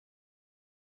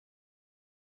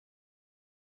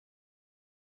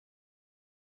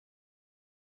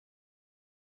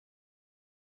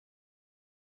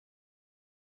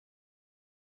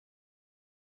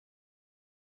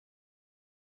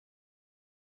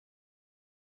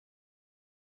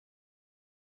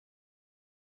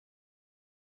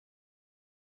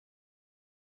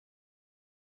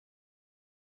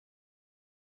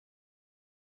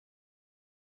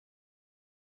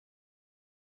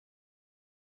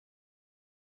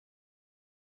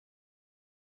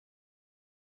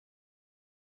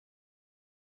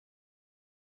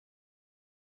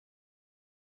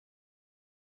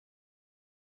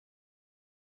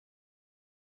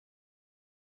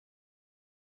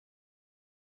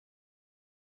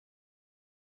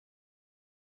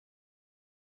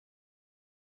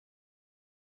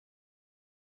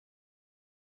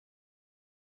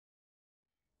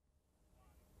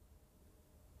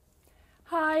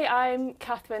Hi, I'm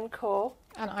Katharine Corr.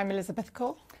 And I'm Elizabeth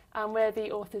Corr. And we're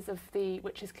the authors of the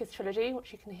Witch's Kiss trilogy,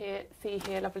 which you can see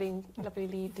here lovely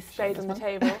displayed on the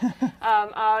table.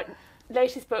 Our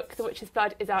latest book, The Witch's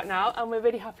Blood, is out now, and we're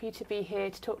really happy to be here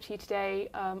to talk to you today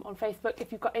on Facebook.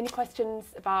 If you've got any questions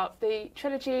about the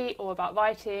trilogy or about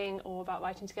writing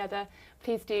together,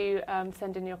 please do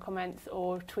send in your comments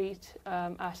or tweet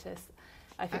at us.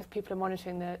 I think people are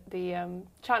monitoring the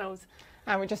channels.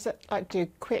 And we just like to do a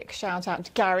quick shout out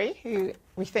to Gary, who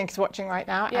we think is watching right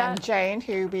now, and Jane,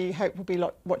 who we hope will be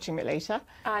watching a bit later.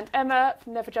 And Emma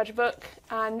from Never Judge a Book,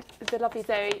 and the lovely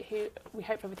Zoe, who we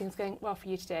hope everything's going well for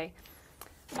you today.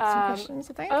 Some questions,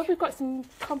 I think. Oh, we've got some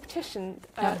competition,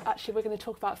 actually, we're going to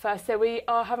talk about first. So we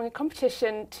are having a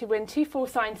competition to win 2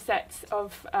 full-signed sets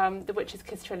of the Witch's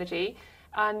Kiss trilogy,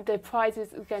 and the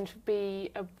prizes are going to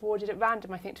be awarded at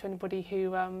random, I think, to anybody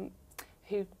who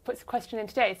puts a question in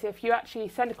today. So if you actually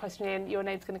send a question in, your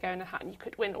name's going to go in a hat, and you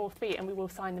could win all 3, and we will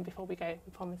sign them before we go,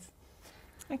 we promise.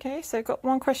 Okay, so got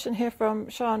one question here from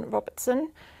Sean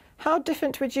Robertson. How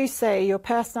different would you say your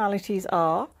personalities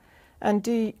are, and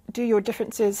do your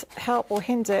differences help or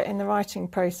hinder in the writing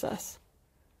process?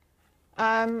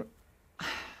 I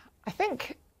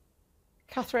think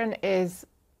Katharine is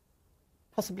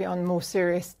possibly on the more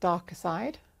serious, darker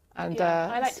side. And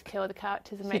I like to kill the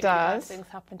characters and make bad things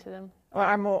happen to them. Well,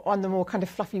 I'm more on the more kind of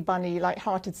fluffy bunny,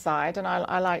 light-hearted side, and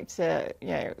I like to,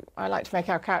 I like to make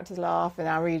our characters laugh and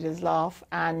our readers laugh,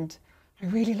 and I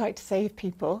really like to save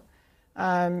people.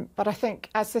 But I think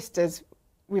as sisters,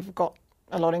 we've got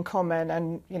a lot in common,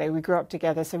 and we grew up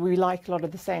together, so we like a lot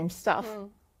of the same stuff.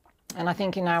 And I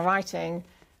think in our writing,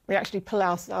 we actually pull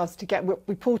ourselves together.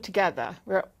 We pull together.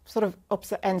 We're at sort of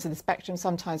opposite ends of the spectrum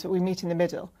sometimes, but we meet in the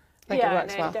middle. I think it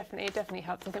works well. It definitely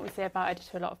helps. I think we say about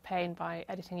editor a lot of pain by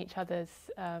editing each other's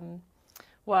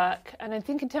work. And I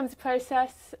think in terms of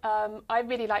process, I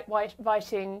really like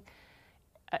writing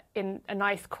in a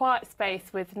nice quiet space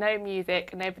with no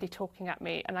music and nobody talking at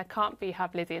me. And I can't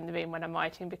have Lizzie in the room when I'm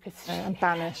writing because I'm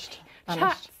banished.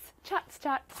 Chats.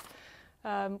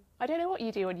 I don't know what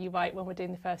you do when you write when we're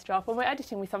doing the first draft. When we're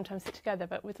editing, we sometimes sit together,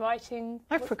 but with writing...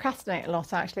 I procrastinate a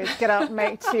lot, actually. Get up,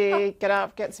 make tea,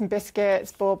 get some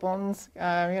biscuits, bourbons,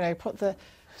 put the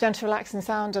gentle relaxing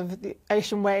sound of the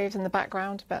ocean waves in the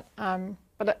background. But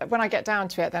when I get down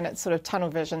to it, then it's sort of tunnel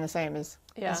vision, the same as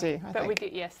you, I think. We do,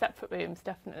 separate rooms,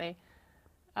 definitely.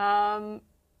 Emma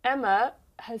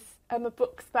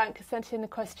Booksbank has sent in a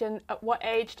question, at what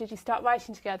age did you start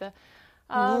writing together?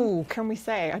 Can we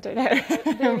say? I don't know.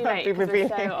 Really late, because we're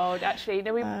so old, actually.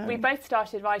 No, we both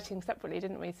started writing separately,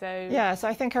 didn't we? So yeah, so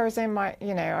I think I was in my,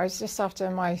 I was just after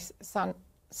my son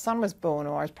was born,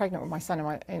 or I was pregnant with my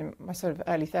son in my sort of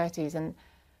early 30s, and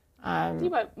you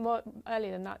were more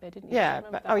earlier than that, though, didn't you? Yeah,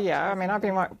 I mean, I've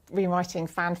been writing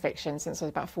fan fiction since I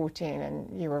was about 14,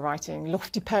 and you were writing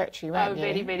lofty poetry, weren't you?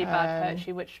 Really, really bad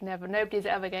poetry, which nobody's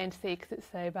ever going to see because it's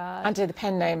so bad. Under the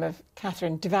pen name of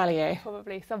Catherine Duvalier.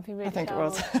 Probably something really I think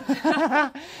terrible. It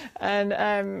was.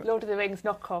 And Lord of the Rings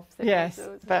knockoffs. Yes,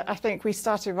 but I think we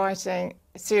started writing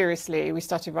seriously. We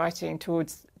started writing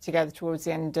together towards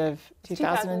the end of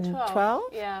 2012.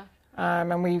 Yeah.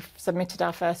 And we submitted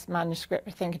our first manuscript,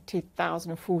 I think, in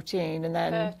 2014, and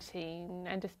then...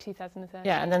 end of 2013.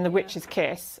 Yeah, and then The Witch's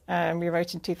Kiss, we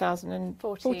wrote in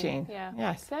 2014. Yeah.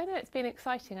 Yes. So, no, it's been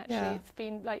exciting, actually. Yeah. It's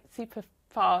been, super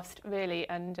fast, really,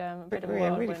 and a bit of a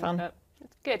whirlwind. Really fun. But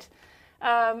it's good.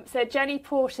 So Jenny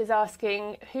Porter's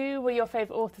asking, who were your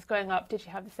favourite authors growing up? Did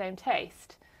you have the same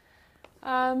taste?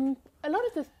 A lot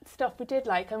of the stuff we did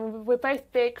like. I mean, we're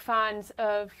both big fans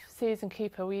of Susan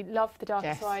Cooper. We love The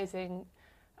Darkest Rising.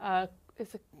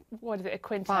 It's a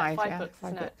quintet? 5 books,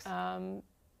 isn't it?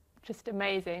 Just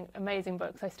amazing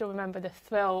books. I still remember the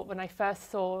thrill when I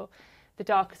first saw The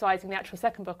Darkest Rising, the actual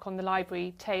second book, on the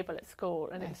library table at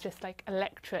school, and it was just like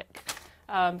electric.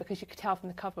 Because you could tell from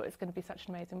the cover it was going to be such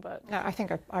an amazing book. No, I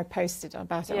think I posted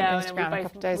about it on Instagram a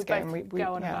couple of days ago. And we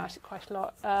go on about it quite a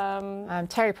lot.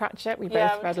 Terry Pratchett, we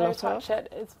both read a lot of.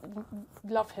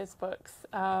 Love his books.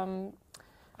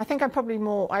 I think I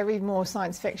read more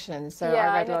science fiction, so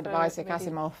I read a lot of Isaac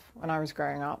Asimov when I was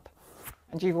growing up.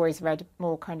 And you've always read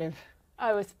more kind of...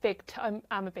 I'm a big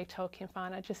Tolkien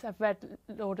fan. I've read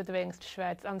Lord of the Rings to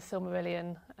shreds and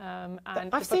Silmarillion. And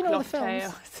I've seen all the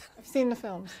films. I've seen the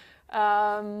films.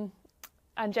 And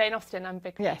Jane Austen, I'm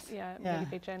big. Yes. Really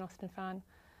big Jane Austen fan.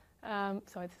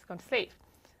 Sorry, this has gone to sleep.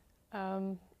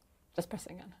 Just press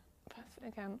it again. Press it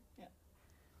again.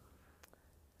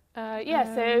 Yeah.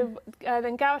 So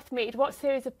then Gareth Mead, what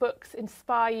series of books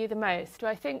inspire you the most?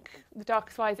 I think The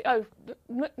Darkest Rising.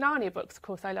 Narnia books, of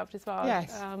course, I loved as well.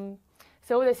 Yes.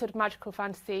 So all those sort of magical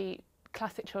fantasy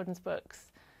classic children's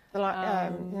books. Like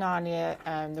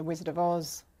Narnia, The Wizard of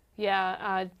Oz.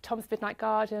 Yeah, Tom's Midnight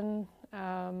Garden,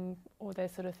 all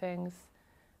those sort of things.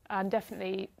 And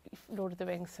definitely Lord of the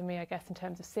Rings for me, I guess, in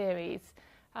terms of series.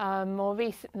 More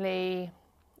recently,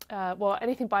 well,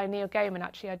 anything by Neil Gaiman,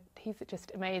 actually, he's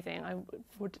just amazing. I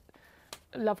would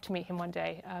love to meet him one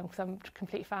day because I'm a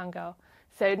complete fangirl.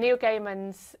 So Neil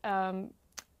Gaiman's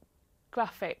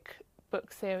graphic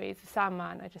book series, The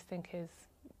Sandman, I just think is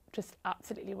just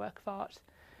absolutely a work of art.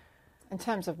 In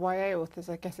terms of YA authors,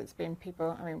 I guess it's been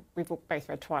people, I mean, we've both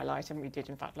read Twilight and we did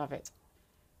in fact love it.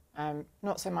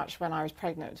 Not so much when I was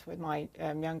pregnant with my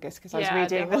youngest, because I was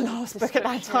reading the last book at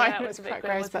that time. Yeah, it was quite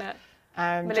gross. But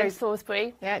Melinda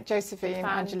Salisbury. Yeah, Josephine,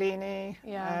 Angelini,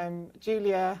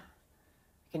 Julia,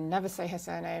 I can never say her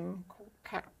surname,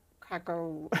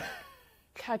 Kagawa.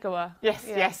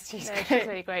 Yes, she's great. She's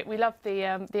really great. We love the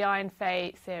Iron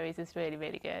Fae series, is really,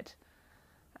 really good.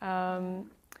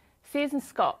 Susan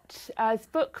Scott, as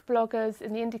book bloggers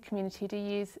in the indie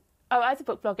community, as a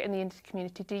book blogger in the indie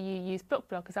community, do you use book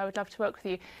bloggers? I would love to work with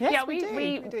you. Yes,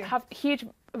 we do. Have huge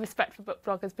respect for book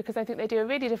bloggers because I think they do a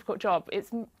really difficult job.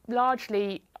 It's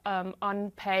largely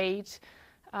unpaid.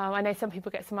 I know some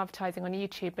people get some advertising on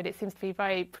YouTube, but it seems to be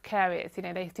very precarious. You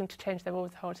know, they seem to change their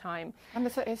rules the whole time. And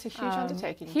it's a huge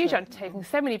undertaking. Huge undertaking.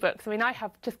 So many books. I mean, I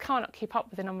just cannot keep up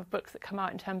with the number of books that come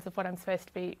out in terms of what I'm supposed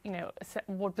to be, you know,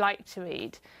 would like to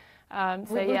read.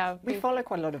 We follow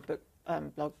quite a lot of book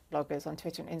bloggers on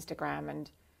Twitter and Instagram,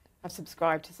 and I've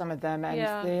subscribed to some of them,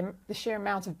 and the sheer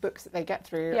amount of books that they get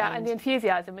through. Yeah, and the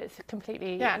enthusiasm, it's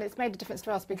completely... Yeah, and it's made a difference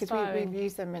to us because we've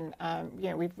used them, and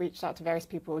you know, we've reached out to various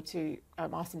people to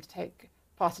ask them to take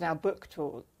part in our blog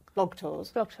tours. Blog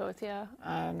tours, yeah.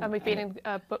 And we've been in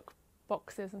book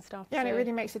boxes and stuff. Yeah, and it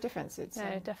really makes a difference.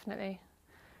 Definitely.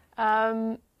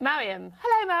 Mariam.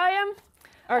 Hello, Mariam.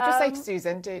 Or just say to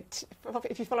Susan, if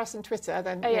you follow us on Twitter,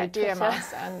 then DM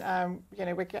us, and you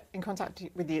know, we'll get in contact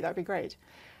with you. That'd be great.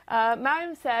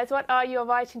 Mariam says, what are your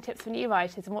writing tips for new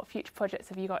writers, and what future projects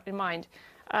have you got in mind?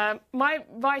 My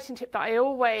writing tip that I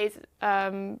always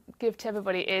give to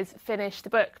everybody is finish the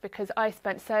book, because I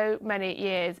spent so many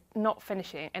years not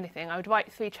finishing anything. I would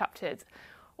write 3 chapters,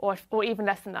 or even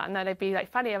less than that, and then I'd be like,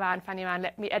 fanny around,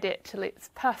 let me edit till it's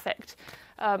perfect.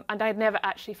 And I'd never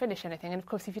actually finish anything. And of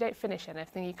course, if you don't finish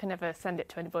anything, you can never send it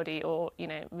to anybody, or, you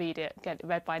know, read it, get it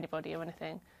read by anybody or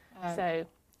anything. So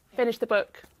finish the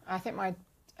book. I think my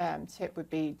tip would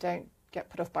be, don't get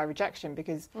put off by rejection,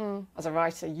 because as a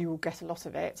writer, you will get a lot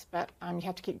of it, but you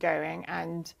have to keep going.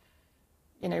 And,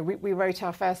 you know, we wrote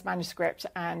our first manuscript,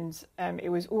 and it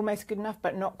was almost good enough,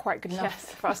 but not quite good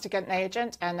enough for us to get an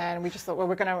agent. And then we just thought, well,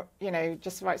 we're going to, you know,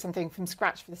 just write something from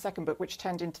scratch for the second book, which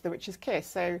turned into The Witch's Kiss.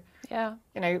 So,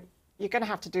 you know, you're going to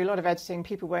have to do a lot of editing.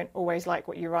 People won't always like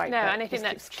what you write. No, and I think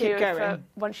that's true for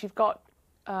once you've got,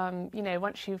 you know,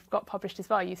 once you've got published as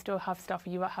well, you still have stuff,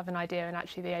 you have an idea, and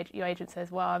actually your agent says,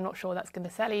 well, I'm not sure that's going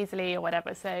to sell easily or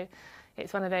whatever. So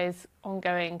it's one of those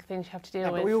ongoing things you have to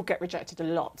deal with. But we all get rejected a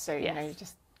lot, so, you know,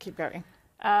 just keep going.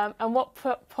 And what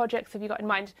projects have you got in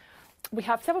mind? We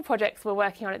have several projects we're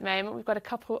working on at the moment. We've got a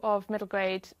couple of middle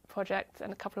grade projects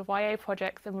and a couple of YA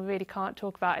projects, and we really can't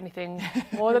talk about anything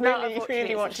more than that. You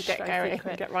really want to get going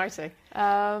and get writing.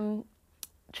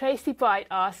 Tracy Bright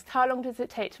asked, how long does it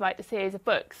take to write a series of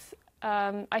books?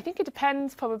 I think it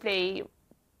depends probably,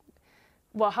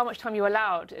 well, how much time you're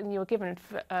allowed and you're given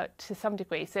to some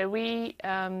degree. So we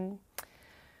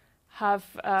have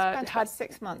had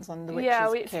 6 months on The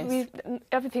Witch's Kiss.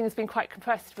 Everything has been quite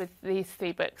compressed with these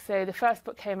 3 books. So the first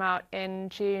book came out in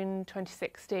June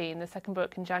 2016, the second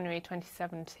book in January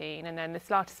 2017, and then this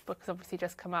latest book has obviously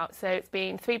just come out. So it's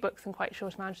been 3 books in quite a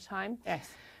short amount of time. Yes.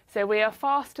 So we are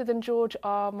faster than George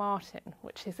R. Martin,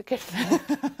 which is a good thing.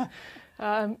 So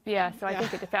I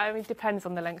think it depends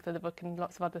on the length of the book and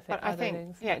lots of other things. But I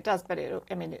think, yeah, it does. But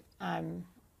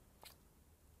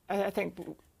I think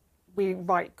we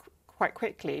write quite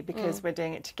quickly because we're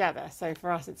doing it together. So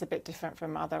for us, it's a bit different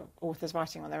from other authors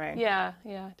writing on their own. Yeah,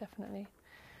 definitely.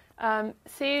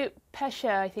 Sue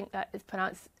Pesha, I think that is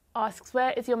pronounced, asks,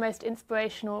 where is your most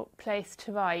inspirational place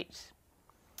to write?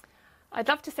 I'd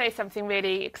love to say something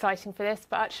really exciting for this,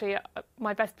 but actually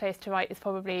my best place to write is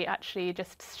probably actually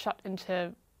just shut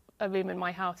into a room in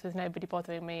my house with nobody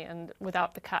bothering me and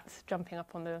without the cats jumping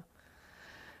up on the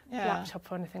laptop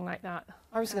or anything like that.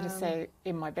 I was going to say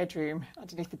in my bedroom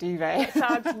underneath the duvet. It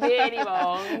sounds really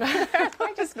wrong.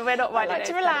 We're not I like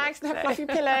to relax and have fluffy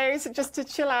pillows just to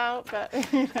chill out. But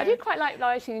I do quite like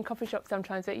writing in coffee shops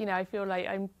sometimes, but, you know, I feel like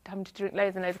I'm having to drink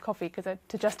loads and loads of coffee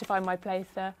to justify my place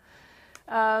there.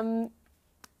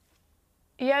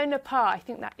 Iona Parr, I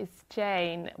think that is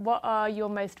Jane. What are your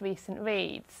most recent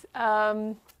reads?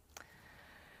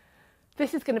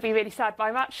 This is going to be really sad,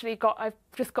 but I've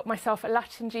just got myself a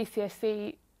Latin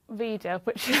GCSE reader,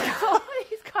 which is all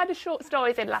these kind of short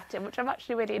stories in Latin, which I'm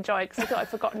actually really enjoying because I thought I'd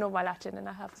forgotten all my Latin and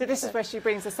I haven't. So this is where she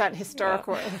brings a certain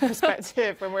historical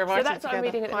perspective when we're writing together. So that's what I'm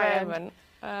reading at the moment.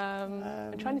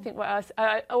 I'm trying to think what else.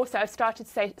 Also, I've started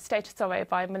State of Sorrow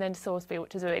by Melinda Salisbury,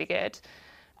 which is really good.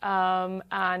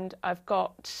 And I've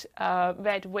got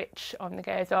Red Witch on the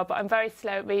go as well, but I'm very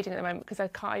slow at reading at the moment because I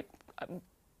can't.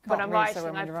 When I'm writing,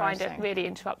 I find it really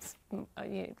interrupts,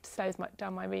 slows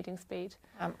down my reading speed.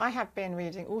 I have been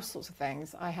reading all sorts of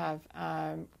things. I have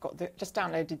just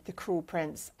downloaded The Cruel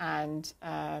Prince and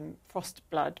Frost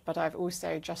Blood, but I've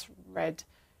also just read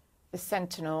The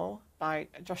Sentinel by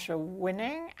Joshua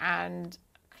Winning and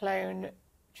Clone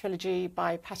Trilogy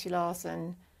by Patty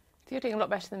Larson. So you're doing a lot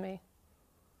better than me.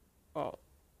 Well,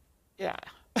 yeah.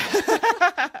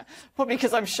 Probably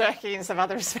because I'm shirking in some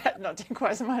other respect, not doing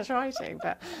quite so much writing,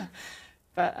 but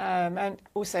and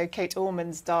also Kate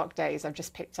Orman's Dark Days I've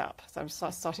just picked up, so I'm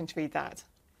starting to read that.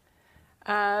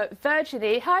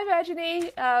 Virginie, hi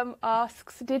Virginie,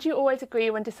 asks, did you always agree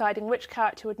when deciding which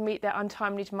character would meet their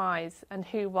untimely demise and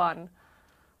who won?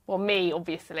 Well, me,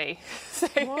 obviously,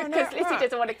 because Lizzie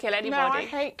doesn't want to kill anybody. No, I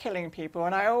hate killing people,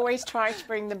 and I always try to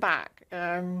bring them back.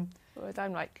 Whereas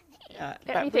I'm like, yeah,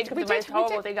 let me think of the most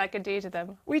horrible thing I could do to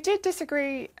them. We did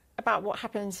disagree about what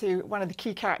happened to one of the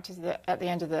key characters at the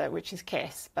end of the Witch's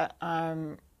Kiss, but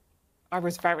I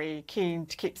was very keen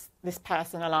to keep this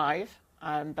person alive,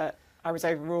 but I was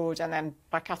overruled and then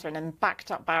by Katharine and backed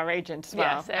up by our agent as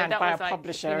well, and by our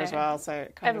publisher as well. So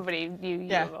everybody knew you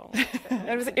were wrong.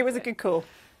 It was a good call.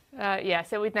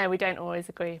 So we don't always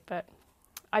agree, but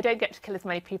I don't get to kill as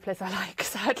many people as I like,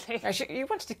 sadly. You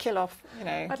wanted to kill off,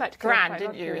 I'd like to kill Gran,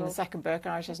 didn't you, in the second book,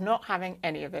 and I was just not having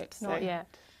any of it. Not yet.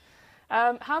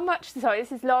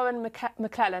 This is Lauren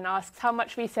McClellan asks, how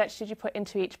much research did you put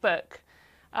into each book?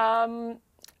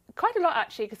 Quite a lot,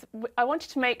 actually, because we both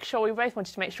wanted to make sure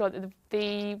that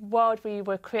the world we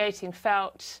were creating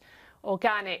felt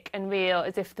organic and real,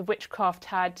 as if the witchcraft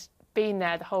had been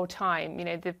there the whole time.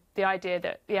 The idea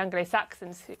that the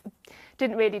Anglo-Saxons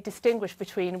didn't really distinguish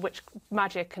between witch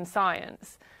magic and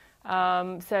science.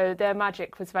 So their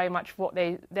magic was very much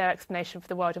their explanation for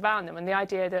the world around them, and the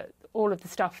idea that all of the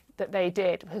stuff that they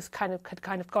did had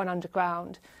kind of gone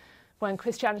underground when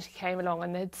Christianity came along,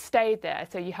 and they'd stayed there.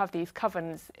 So you have these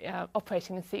covens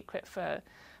operating in secret for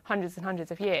hundreds and hundreds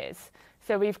of years.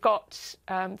 So we've got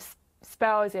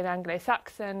spells in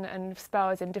Anglo-Saxon and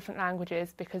spells in different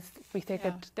languages because we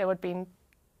figured there would be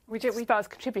spells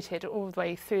contributed all the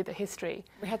way through the history.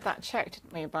 We had that checked,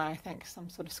 didn't we, by I think some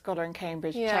sort of scholar in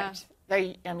Cambridge. Yeah. Checked.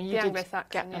 The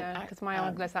Anglo-Saxon, because my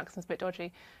Anglo-Saxon's a bit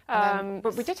dodgy.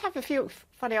 But we did have a few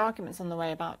funny arguments on the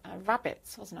way about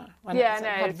rabbits, wasn't it? When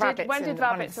did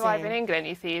rabbits arrive in England,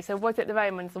 you see? So was it the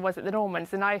Romans or was it the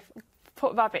Normans? And I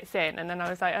put rabbits in, and then I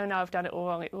was like, oh no, I've done it all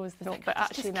wrong. It was the Normans. But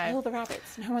actually, no. Kill the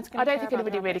rabbits. No one's going to. I don't think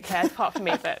anybody really cares, apart from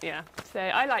me. But yeah, so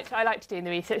I liked doing the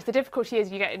research. The difficulty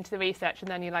is you get into the research, and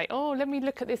then you're like, oh, let me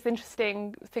look at this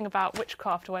interesting thing about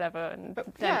witchcraft or whatever, and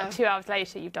then 2 hours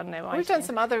later, you've done no writing. We've done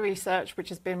some other research, which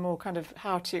has been more kind of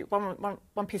how to.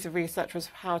 One piece of research was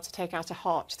how to take out a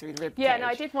heart through the rib cage. Yeah, and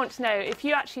I did want to know if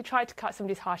you actually tried to cut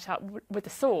somebody's heart out with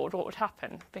a sword, what would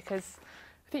happen? Because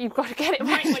I think you've got to get it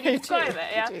right when you describe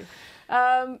it. Yeah.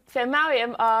 So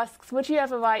Mariam asks, would you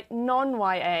ever write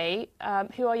non-YA?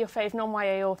 Who are your favourite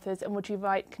non-YA authors, and would you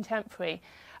write contemporary?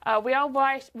 We are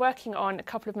working on a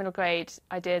couple of middle grade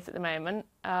ideas at the moment,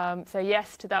 so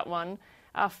yes to that one.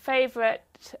 Our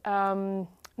favourite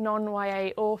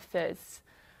non-YA authors,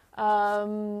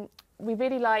 we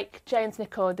really like James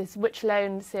Nichol. This Witch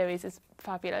Alone series is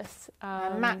fabulous.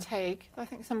 Matt Haig, I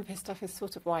think some of his stuff is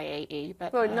sort of YA-y,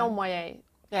 but non-YA.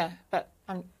 Yeah, but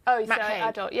Matt Haig.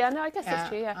 Adult. Yeah, no, I guess that's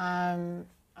true. Yeah.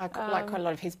 I like quite a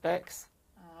lot of his books.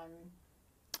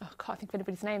 I can't think of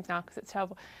anybody's names now because it's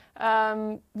terrible.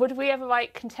 Would we ever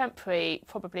write contemporary?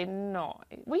 Probably not.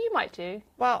 Well, you might do.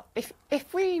 Well,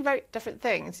 if we wrote different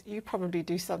things, you probably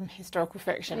do some historical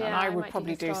fiction, and I would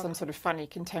probably do some sort of funny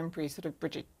contemporary sort of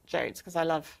Bridget Jones, because I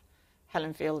love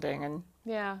Helen Fielding and.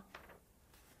 Yeah.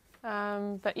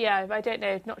 But yeah, I don't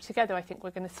know. Not together. I think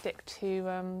we're going to stick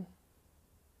to.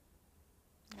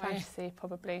 Fantasy,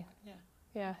 probably. Yeah.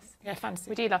 Yes. Yeah, fantasy.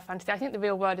 We do love fantasy. I think the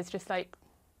real world is just like...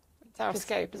 It's our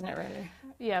escape, isn't it, really?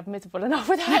 Yeah, miserable enough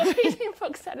without reading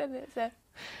books out of it. So.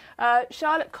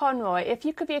 Charlotte Conroy, if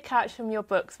you could be a character from your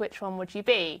books, which one would you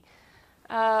be?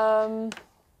 That's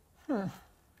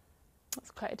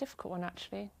quite a difficult one,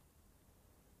 actually.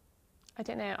 I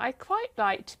don't know. I quite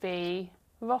like to be...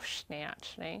 Roshni,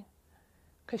 actually,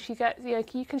 because she gets,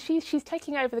 she's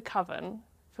taking over the coven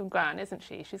from Gran, isn't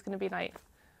she? She's going to be like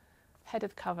head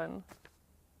of the coven,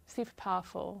 super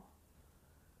powerful.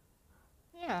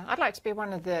 Yeah, I'd like to be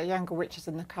one of the younger witches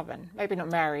in the coven. Maybe not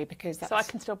Mary, because that's... So I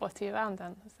can still boss you around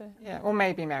then? So. Yeah, or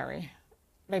maybe Mary.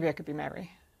 Maybe I could be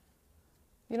Mary.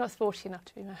 You're not sporty enough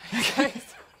to be Mary.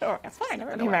 All right, that's fine. I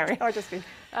won't be Mary. I'll just be...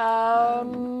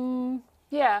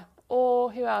 Yeah,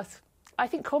 or who else? I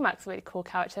think Cormac's a really cool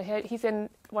character. He's in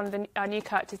one of our new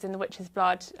characters in The Witch's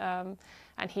Blood, and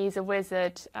he's a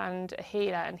wizard and a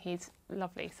healer, and he's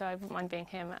lovely, so I wouldn't mind being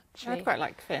him, actually. I'd quite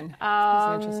like Finn. He's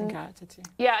an interesting character too.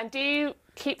 Yeah, and do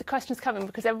keep the questions coming,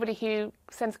 because everybody who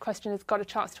sends a question has got a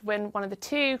chance to win one of the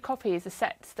 2 copies of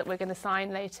sets that we're going to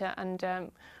sign later, and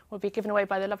will be given away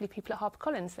by the lovely people at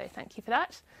HarperCollins, so thank you for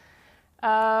that.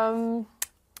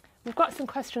 We've got some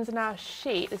questions on our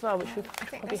sheet as well, which we could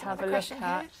probably have a look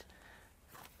at.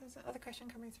 There's another question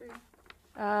coming through.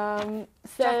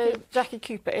 So Jackie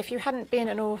Cooper, if you hadn't been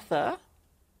an author,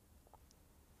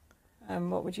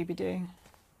 what would you be doing?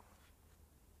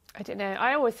 I don't know.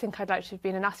 I always think I'd like to have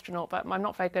been an astronaut, but I'm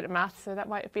not very good at maths, so that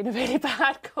might have been a really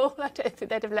bad call. I don't think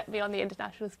they'd have let me on the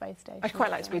International Space Station. I'd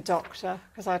quite like to be a doctor,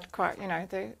 because I'd quite,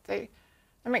 they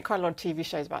make quite a lot of TV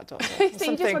shows about doctors.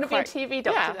 So you just want to be a TV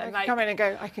doctor yeah, then? I come in and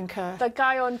go, I concur. The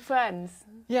guy on Friends.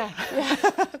 Yeah.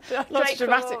 Lots of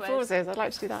dramatic pauses. I'd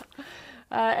like to do that.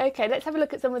 OK, let's have a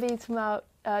look at some of these from our,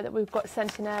 that we've got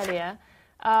sent in earlier.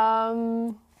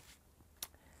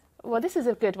 Well, this is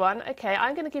a good one. OK,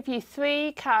 I'm going to give you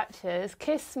 3 characters.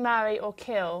 Kiss, marry or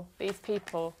kill these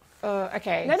people.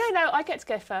 OK. No, I get to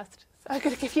go first. So I'm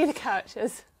going to give you the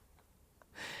characters.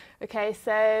 OK,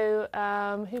 so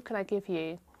who can I give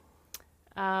you?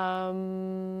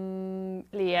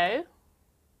 Leo.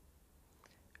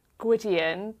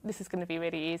 Gwydion. This is going to be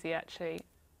really easy, actually.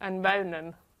 And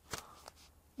Ronan.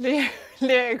 Leo,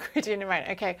 Gwydion and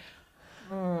Ronan. OK.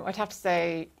 I'd have to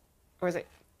say, or is it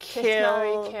kill? Kiss,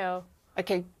 marry, kill.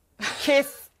 OK,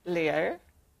 kiss Leo.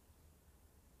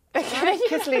 Okay,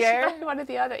 kiss Leo. One of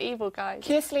the other evil guys.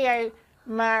 Kiss Leo,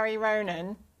 marry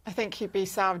Ronan. I think he'd be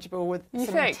salvageable with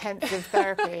some intensive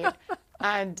therapy.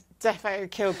 And defo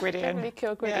kill Gwydion. Definitely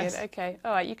kill Gwydion. Yes. OK.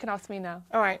 All right, you can ask me now.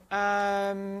 All right.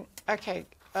 OK.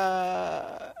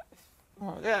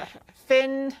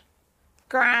 Finn,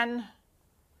 Gran,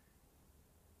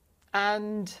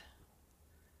 and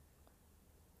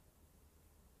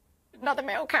another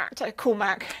male character,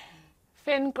 Cormac.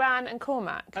 Finn, Gran and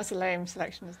Cormac. That's a lame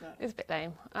selection, isn't it? It's a bit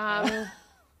lame. Well,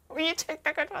 you took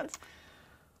the good ones.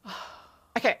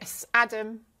 OK,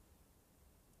 Adam.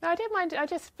 No, I don't mind. I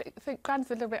just think Gran's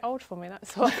a little bit old for me,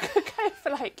 that's all. I could go for,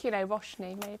 like,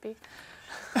 Roshni, maybe.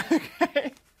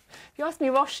 OK. If you ask me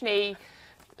Roshni,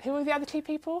 who were the other 2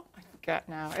 people? I forget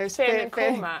now. It was Finn and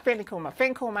Cormac. Finn and Cormac.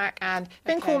 Finn,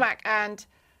 Cormac and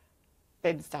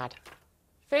Finn's dad.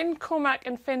 Finn, Cormac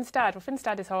and Finn's dad. Well, Finn's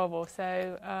dad is horrible,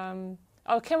 so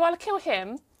I'll kill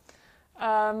him.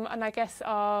 And I guess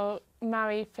I'll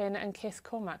marry Finn and kiss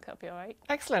Cormac. That'll be all right.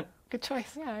 Excellent. Good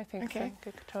choice. Yeah, I think so.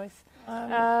 Good choice.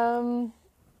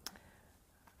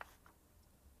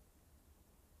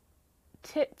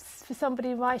 Tips for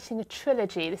somebody writing a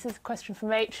trilogy. This is a question from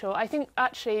Rachel. I think,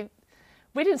 actually,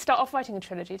 we didn't start off writing a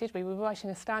trilogy, did we? We were writing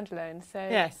a standalone. So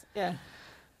yes, yeah.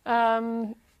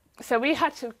 So we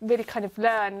had to really kind of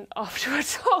learn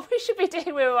afterwards what we should be doing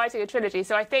when we were writing a trilogy.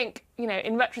 So I think,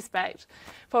 in retrospect,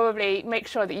 probably make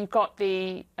sure that you've got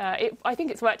the... I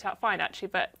think it's worked out fine, actually,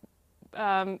 but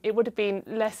it would have been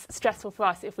less stressful for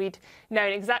us if we'd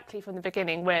known exactly from the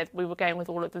beginning where we were going with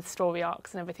all of the story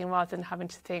arcs and everything, rather than having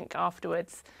to think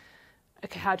afterwards,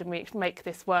 OK, how do we make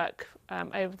this work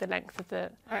over the length of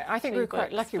the... I think we were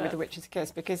quite lucky with The Witch's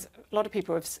Kiss, because a lot of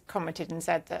people have commented and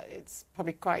said that it's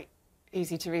probably quite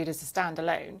easy to read as a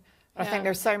standalone. But I think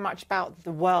there's so much about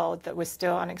the world that was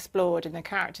still unexplored in the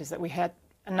characters that we had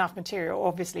enough material,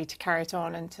 obviously, to carry it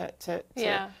on and to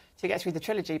get through the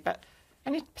trilogy. But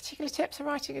any particular tips for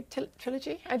writing a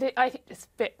trilogy? I think it's a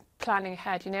bit planning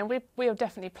ahead. We are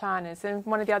definitely planners. And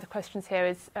one of the other questions here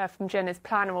is from Jen, is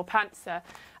planner or pantser?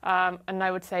 And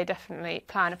I would say definitely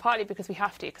planner, partly because we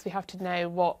have to know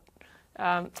what...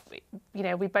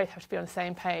 we both have to be on the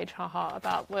same page,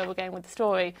 about where we're going with the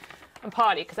story, and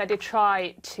partly because I did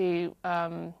try to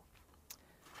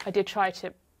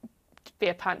be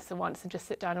a pantser once and just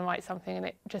sit down and write something, and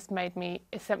it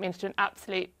sent me into an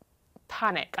absolute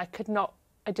panic. I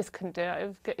just couldn't do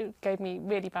it. It gave me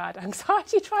really bad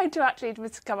anxiety trying to actually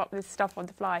just come up with this stuff on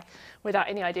the fly without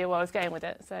any idea where I was going with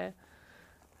it. So.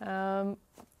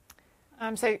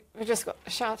 So we just got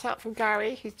a shout out from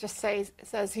Gary, who just says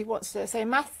he wants to say a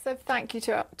massive thank you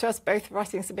to us both for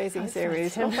writing this amazing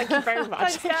series. Well, thank you very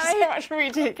much. Thanks, Gary. Thank you so much for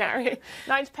reading it, Gary.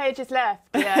 9 pages left.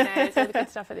 Yeah, no, it's all the good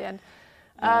stuff at the end.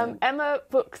 Emma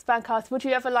Books Bancast, would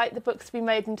you ever like the books to be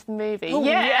made into the movie? Oh,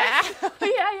 yeah,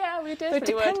 we definitely It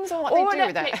depends would. on what or they do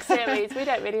with Netflix it. series, we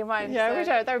don't really mind. Yeah, so. we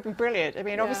don't. That would be brilliant. I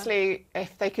mean, obviously,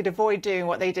 if they could avoid doing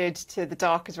what they did to The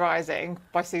Dark is Rising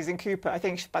by Susan Cooper, I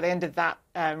think by the end of that,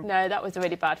 No, that was a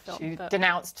really bad film. she but...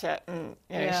 denounced it and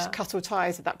she's cut all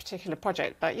ties with that particular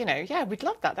project. But we'd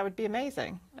love that. That would be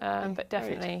amazing. But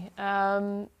definitely.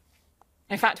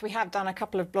 In fact, we have done a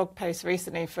couple of blog posts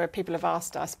recently for people have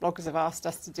asked us, bloggers have asked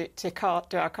us to do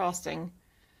our casting.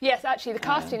 Yes, actually, the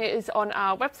casting is on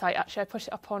our website. Actually, I put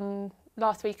it up on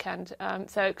last weekend.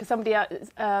 Because somebody else,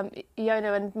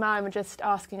 Iona and Mariam were just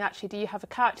asking, actually, do you have a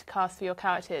character cast for your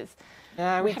characters?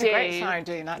 Yeah, we had a great time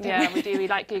doing that, didn't we? We do. We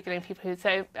like Googling people who...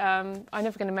 So I'm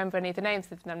never going to remember any of the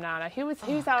names of them now.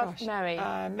 Who's our Mary?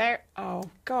 Oh,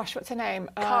 gosh, what's her name?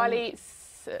 Carly...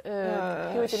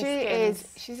 who was in Skins?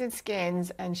 She's in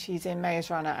Skins and she's in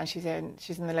Maze Runner and she's in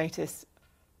the latest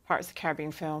Pirates of the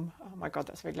Caribbean film. Oh my God,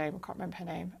 that's really lame. I can't remember her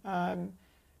name.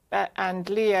 And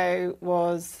Leo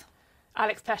was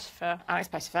Alex Pettifer.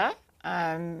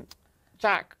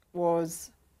 Jack was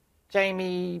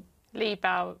Jamie Lee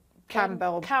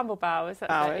Campbell Bowers. That's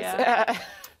Bowers. It, yeah.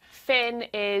 Finn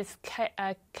is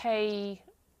the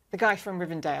guy from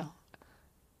Rivendell.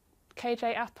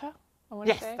 KJ Apper.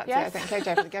 Yes, that's it. I think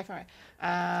KJ for the guy from it.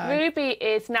 Ruby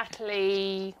is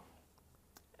Natalie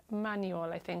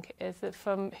Manuel, I think it is,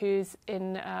 who's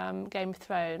in Game of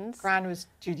Thrones. Gran was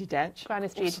Judi Dench.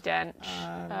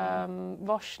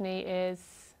 Roshni is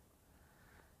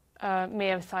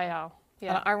Mia Sayal.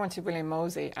 Yeah. And I wanted William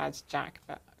Moseley as Jack,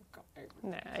 but I got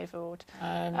overruled.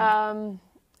 And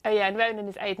Ronan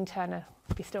is Aidan Turner.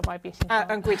 Be still my beating heart.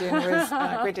 And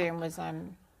Gwydion was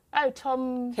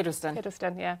Tom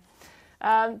Hiddleston. Yeah.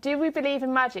 Do we believe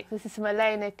in magic? This is from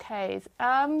Elena Kays.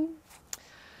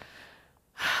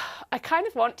 I kind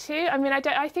of want to. I mean,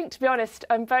 I think, to be honest,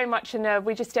 I'm very much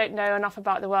we just don't know enough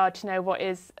about the world to know what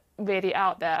is really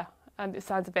out there. And it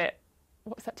sounds a bit,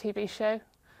 what's that TV show?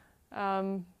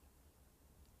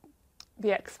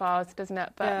 The X-Files, doesn't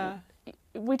it? But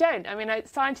we don't. I mean,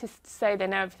 scientists say they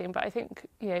know everything, but I think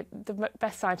the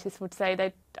best scientists would say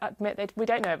they admit that we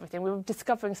don't know everything. We were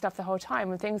discovering stuff the whole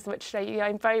time, and things which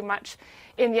I'm very much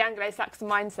in the Anglo-Saxon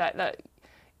mindset that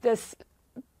there's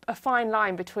a fine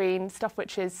line between stuff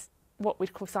which is what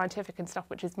we'd call scientific and stuff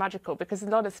which is magical, because a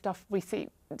lot of stuff we see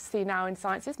now in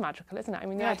science is magical, isn't it? I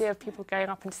mean, the idea of people going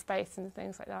up into space and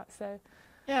things like that. So,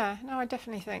 yeah, no, I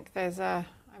definitely think there's a.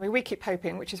 I mean, we keep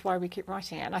hoping, which is why we keep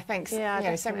writing it. And I think so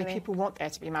many people want there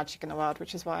to be magic in the world,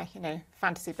 which is why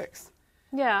fantasy books.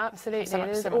 Yeah, absolutely.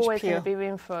 There's always going to be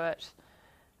room for it.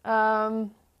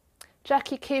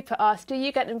 Jackie Cooper asked, do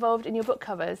you get involved in your book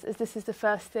covers, as this is the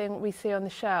first thing we see on the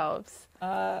shelves?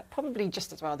 Probably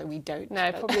just as well that we don't.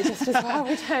 No, probably just as well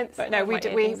we don't. But no, we've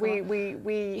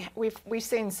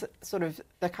seen sort of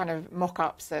the kind of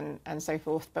mock-ups and so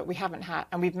forth, but we haven't had,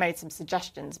 and we've made some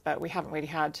suggestions, but we haven't really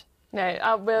had.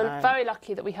 No, we're very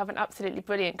lucky that we have an absolutely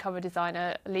brilliant cover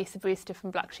designer, Lisa Brewster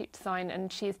from Black Sheep Design,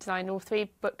 and she's designed all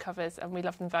 3 book covers, and we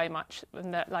love them very much.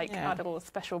 And they're our little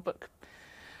special book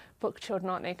children,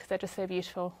 aren't they? Because they're just so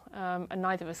beautiful. And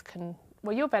neither of us can.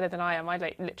 Well, you're better than I am. I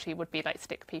literally would be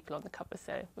stick people on the cover,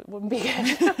 so it wouldn't be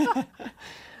good.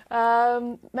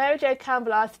 Mary Jo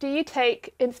Campbell asked, do you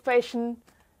take inspiration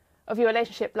of your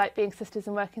relationship like being sisters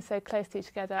and working so closely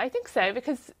together? I think so,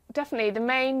 because definitely the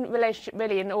main relationship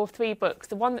really in all 3 books,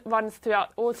 the one that runs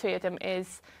throughout all 3 of them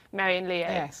is Mary and Leo.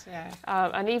 Yes, yeah.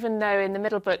 And even though in the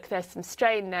middle book there's some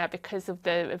strain there because of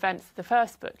the events of the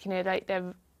first book,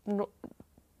 they're not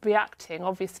reacting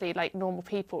obviously like normal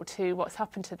people to what's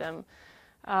happened to them.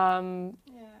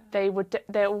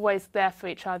 They're always there for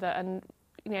each other, and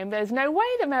there's no way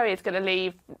that Mary is going to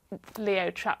leave Leo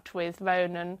trapped with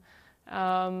Ronan.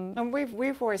 And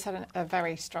we've always had a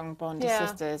very strong bond as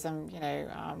sisters, and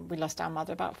we lost our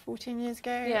mother about 14 years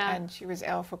ago, and she was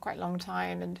ill for quite a long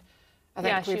time, and I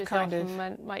think we've kind of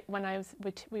when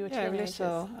we were teenagers.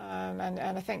 Little, and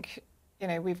I think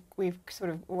we've sort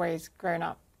of always grown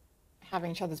up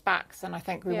having each other's backs, and I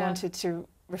think we wanted to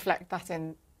reflect that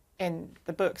in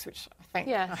the books, which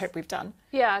I hope we've done.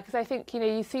 Yeah, because I think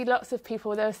you see lots of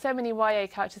people. There are so many YA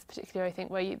characters, particularly I think,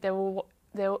 where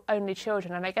they're only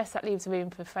children, and I guess that leaves room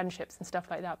for friendships and stuff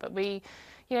like that. But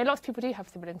lots of people do have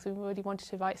siblings. We really wanted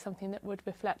to write something that would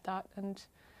reflect that and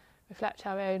reflect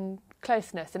our own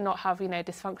closeness, and not have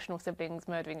dysfunctional siblings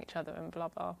murdering each other and blah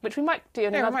blah, which we might do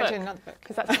in another book,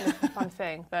 because that's kind of a fun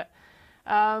thing. But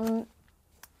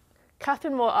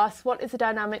Catherine Moore asks, what is the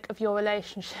dynamic of your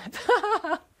relationship?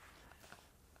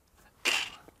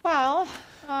 Well,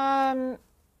 I'm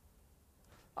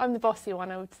the bossy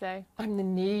one, I would say. I'm the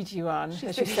needy one,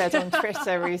 as you said on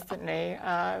Twitter recently.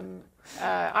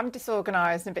 I'm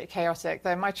disorganised and a bit chaotic,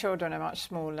 though my children are much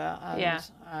smaller.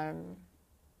 And,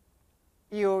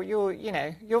 you're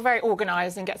very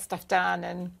organised and get stuff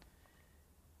done,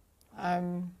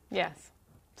 and yes,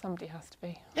 somebody has to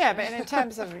be. Yeah, but in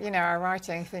terms of our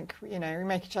writing, I think we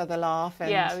make each other laugh. And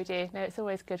yeah, we do. No, it's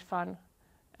always good fun.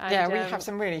 And, yeah, we have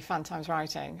some really fun times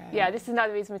writing. Yeah, this is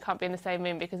another reason we can't be in the same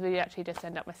room, because we actually just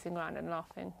end up messing around and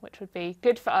laughing, which would be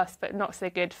good for us, but not so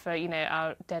good for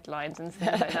our deadlines and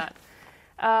things like that.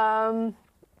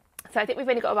 So I think we've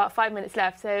only got about 5 minutes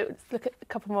left. So let's look at a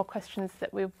couple more questions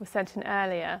that we were sent in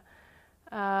earlier.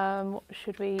 What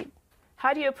should we?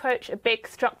 How do you approach a big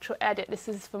structural edit? This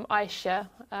is from Aisha.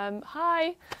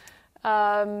 Hi.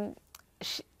 I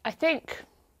think,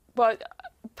 well,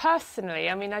 personally,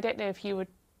 I mean, I don't know if you would.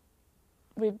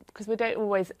 Because we don't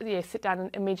always sit down and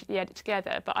immediately edit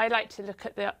together, but I like to look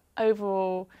at the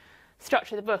overall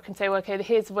structure of the book and say, well, okay,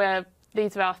 here's where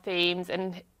these are our themes,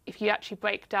 and if you actually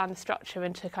break down the structure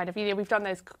into kind of, we've done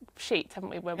those sheets, haven't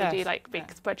we, where we do like big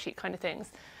spreadsheet kind of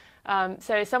things.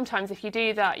 So sometimes if you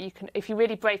do that, if you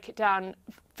really break it down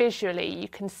visually, you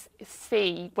can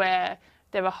see where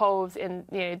there are holes in,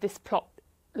 this plot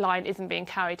line isn't being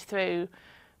carried through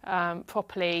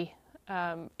properly.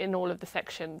 In all of the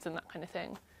sections and that kind of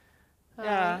thing.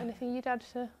 Anything you'd add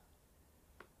to?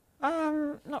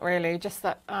 Not really. Just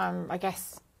that I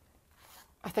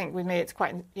think with me it's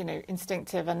quite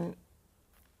instinctive, and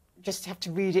just have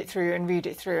to read it through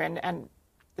and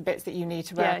the bits that you need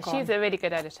to work on. Yeah, she's a really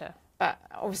good editor. But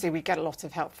obviously we get a lot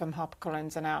of help from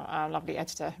HarperCollins and our lovely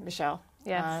editor Michelle.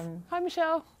 Yes. Hi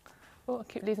Michelle. Oh, I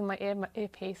keep losing my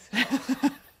earpiece.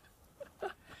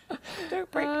 Don't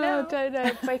break now. Don't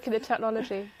know. Breaking the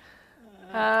technology.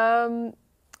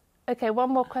 Okay, one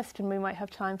more question we might have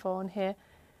time for on here.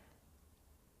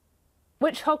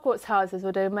 Which Hogwarts houses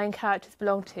will the main characters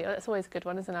belong to? Oh, that's always a good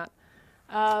one, isn't it?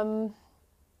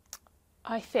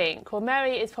 I think, well,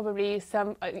 Mary is probably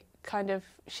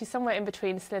she's somewhere in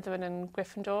between Slytherin and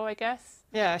Gryffindor, I guess.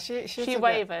 Yeah, she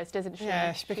wavers, doesn't she?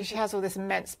 Yeah, because she has all this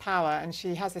immense power, and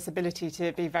she has this ability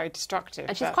to be very destructive.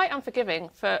 And she's quite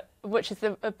unforgiving, which is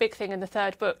a big thing in the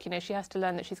third book. She has to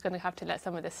learn that she's going to have to let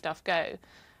some of this stuff go,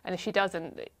 and if she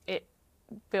doesn't, it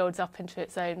builds up into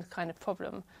its own kind of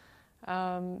problem.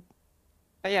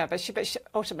 But she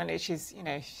ultimately she's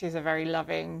a very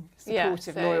loving,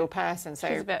 supportive, loyal person.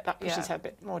 So that pushes her a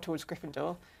bit more towards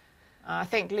Gryffindor. I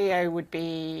think Leo would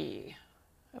be.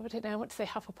 I don't know. I want to say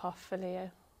Hufflepuff for Leo.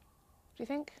 Do you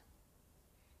think?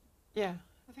 Yeah,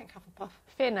 I think Hufflepuff.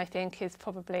 Finn, I think, he's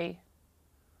probably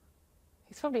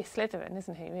a Slytherin,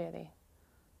 isn't he? Really.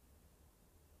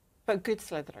 But good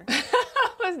Slytherin.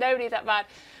 Was nobody that bad?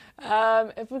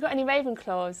 Have we got any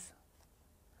Ravenclaws?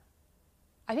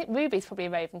 I think Ruby's probably a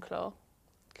Ravenclaw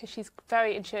because she's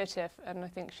very intuitive and I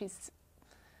think she's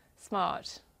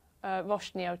smart.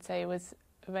 Roshni, I would say, was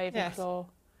a Ravenclaw. Yes.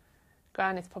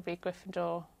 Gran is probably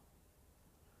Gryffindor.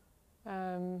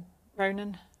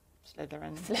 Ronan,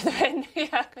 Slytherin. Slytherin, yeah.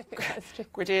 I think that's true.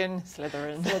 Gwydion,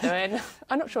 Slytherin. Slytherin.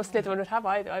 I'm not sure Slytherin would have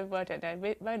either. I don't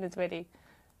know. Ronan's really.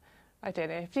 I don't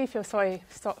know. Do you feel sorry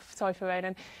for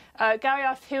Ronan? Gary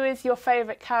asked, who is your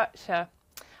favourite character?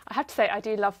 I have to say, I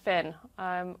do love Finn.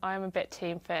 I'm a bit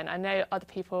team Finn. I know other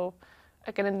people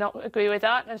are going to not agree with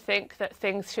that and think that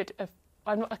things should have...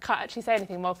 I can't actually say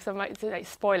anything more because I might say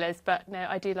spoilers, but no,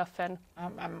 I do love Finn.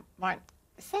 It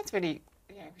sounds really...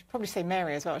 we should probably say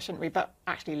Mary as well, shouldn't we? But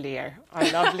actually Leo.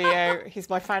 I love Leo. He's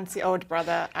my fancy old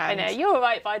brother. And... I know, you're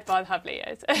right, but I'd rather have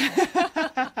Leo's.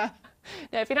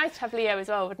 No, it'd be nice to have Leo as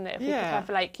well, wouldn't it? If we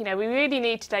could have, we really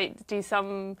need to do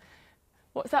some...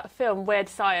 What's that film, Weird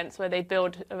Science, where they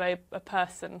build a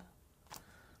person?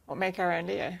 What, make our own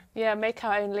Leo? Yeah, make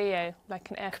our own Leo, like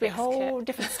an Airfix kit. Could be a whole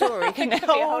different story. Could be a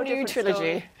whole new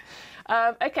trilogy.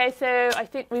 Okay, so I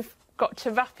think we've got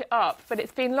to wrap it up, but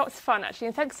it's been lots of fun, actually,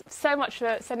 and thanks so much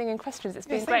for sending in questions. It's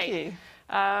been great.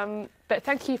 Thank you. But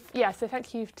thank you, so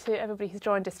thank you to everybody who's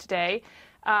joined us today.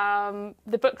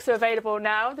 The books are available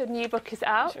now. The new book is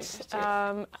out, which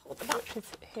is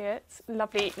here. It's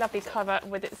lovely cover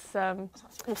with its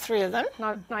all three of them.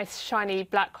 Nice shiny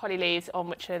black holly leaves on,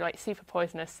 which are super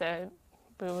poisonous. So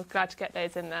we were glad to get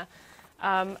those in there.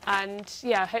 And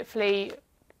yeah, hopefully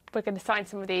we're going to sign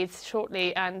some of these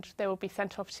shortly, and they will be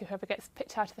sent off to whoever gets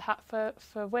picked out of the hat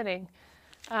for winning.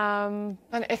 Um,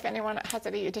 And if anyone has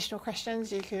any additional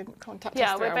questions, you can contact us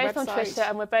yeah, through we're our both on website. Twitter,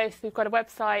 and we've got a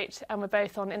website, and we're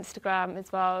both on Instagram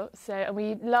as well. So, and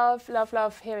we love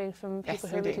hearing from people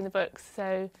who are reading the books.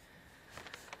 So,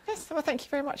 yes, well, thank you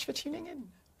very much for tuning in.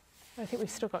 I think we've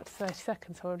still got 30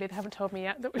 seconds probably. They haven't told me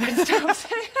yet that we can stop. So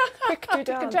Quick, do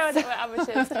dance. Good job that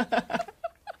we're amateurs.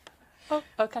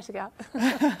 Oh, catching out.